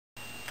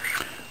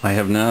I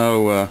have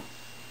now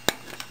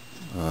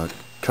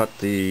cut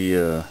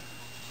the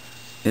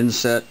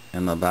inset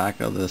in the back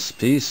of this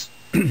piece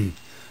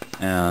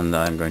and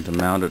I'm going to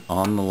mount it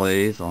on the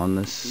lathe on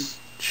this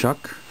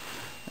chuck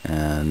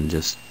and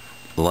just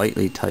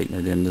lightly tighten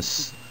it in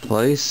this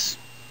place.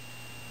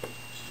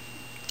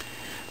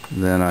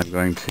 Then I'm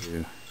going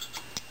to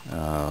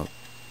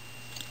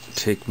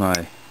take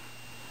my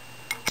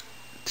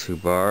two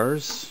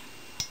bars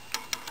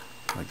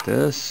like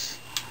this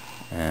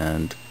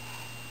and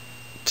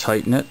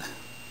tighten it,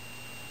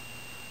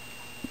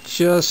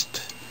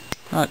 just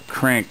not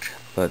cranked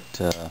but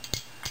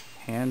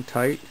hand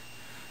tight,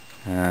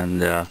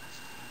 and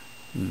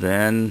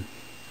then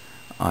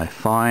I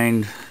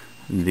find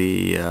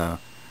the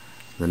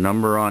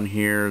number on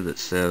here that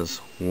says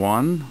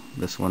 1,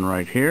 this one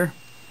right here,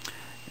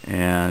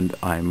 and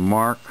I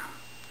mark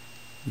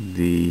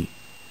the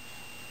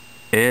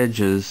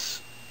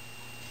edges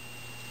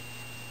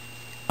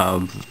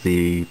of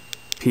the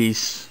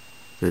piece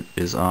that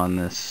is on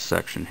this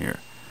section here.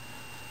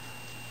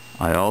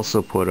 I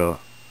also put a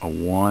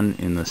 1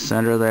 in the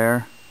center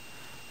there,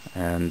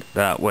 and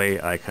that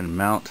way I can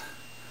mount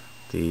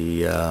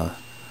the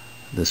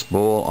this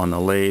bowl on the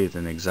lathe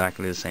in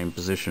exactly the same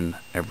position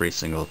every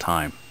single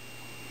time.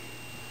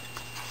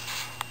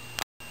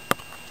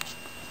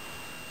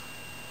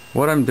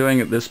 What I'm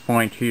doing at this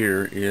point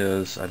here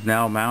is I've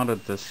now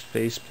mounted this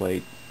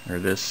faceplate, or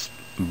this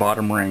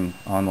bottom ring,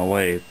 on the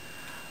lathe.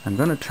 I'm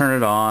going to turn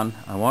it on.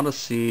 I want to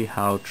see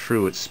how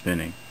true it's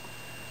spinning.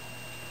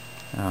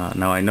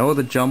 Now I know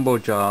the jumbo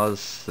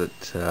jaws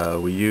that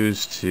we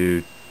use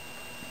to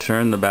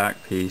turn the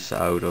back piece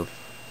out of,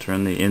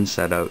 turn the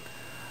inset out,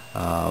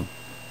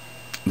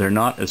 they're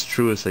not as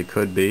true as they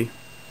could be,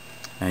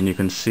 and you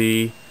can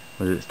see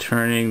with it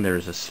turning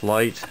there's a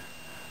slight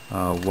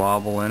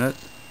wobble in it.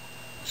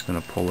 Just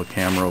going to pull the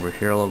camera over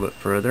here a little bit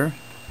further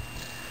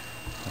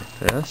like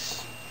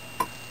this,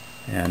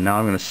 and now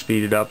I'm going to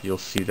speed it up. You'll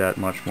see that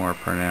much more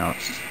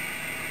pronounced.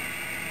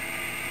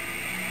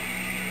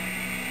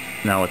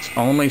 Now it's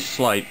only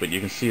slight, but you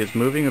can see it's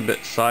moving a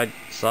bit side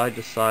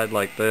to side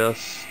like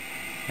this,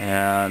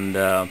 and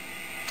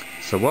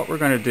so what we're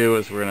going to do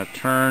is we're going to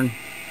turn,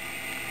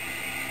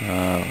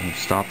 let me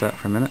stop that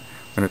for a minute.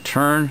 We're going to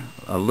turn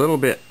a little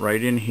bit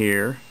right in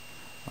here,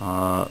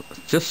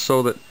 just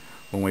so that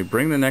when we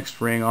bring the next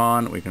ring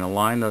on, we can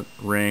align the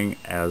ring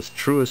as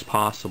true as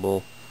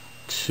possible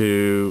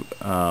to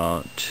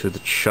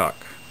the chuck.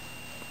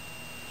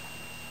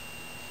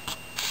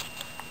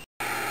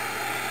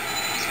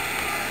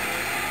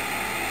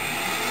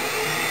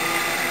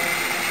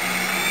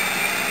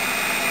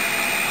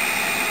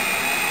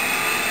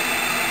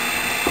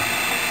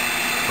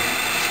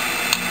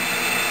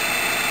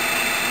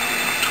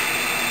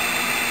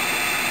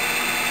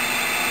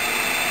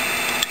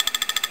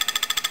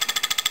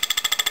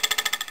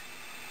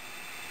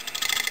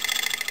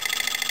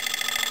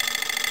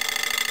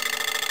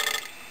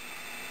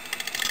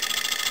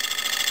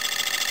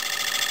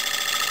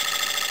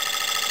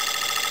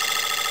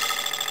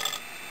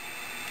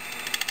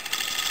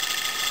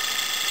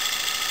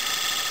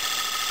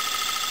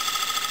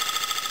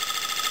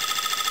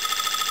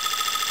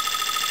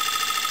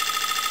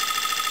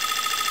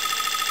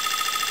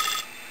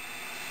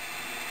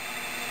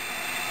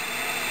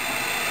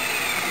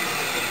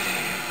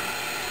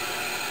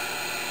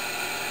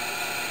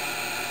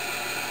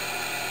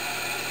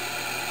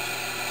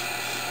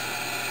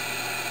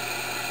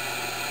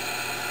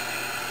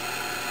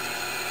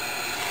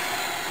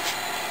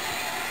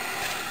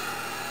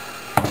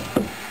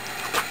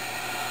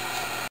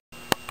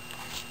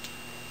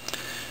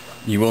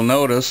 You will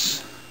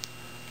notice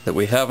that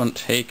we've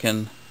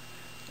taken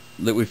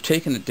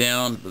it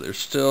down, but there's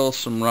still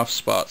some rough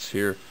spots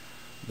here.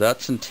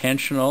 That's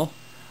intentional.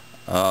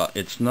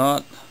 It's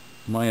not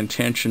my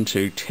intention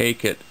to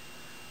take it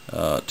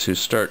to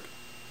start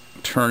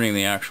turning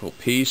the actual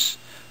piece,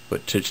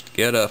 but to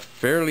get a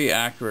fairly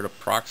accurate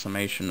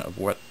approximation of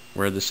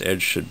where this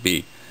edge should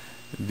be.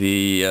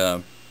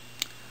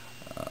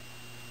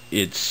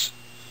 It's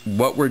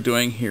what we're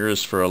doing here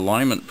is for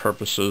alignment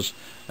purposes,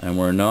 and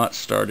we're not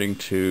starting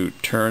to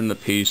turn the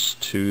piece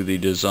to the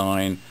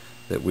design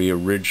that we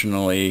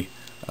originally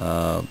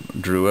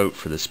drew out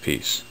for this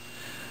piece.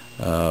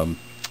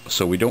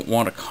 So we don't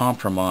want to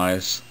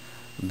compromise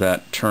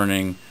that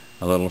turning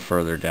a little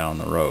further down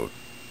the road.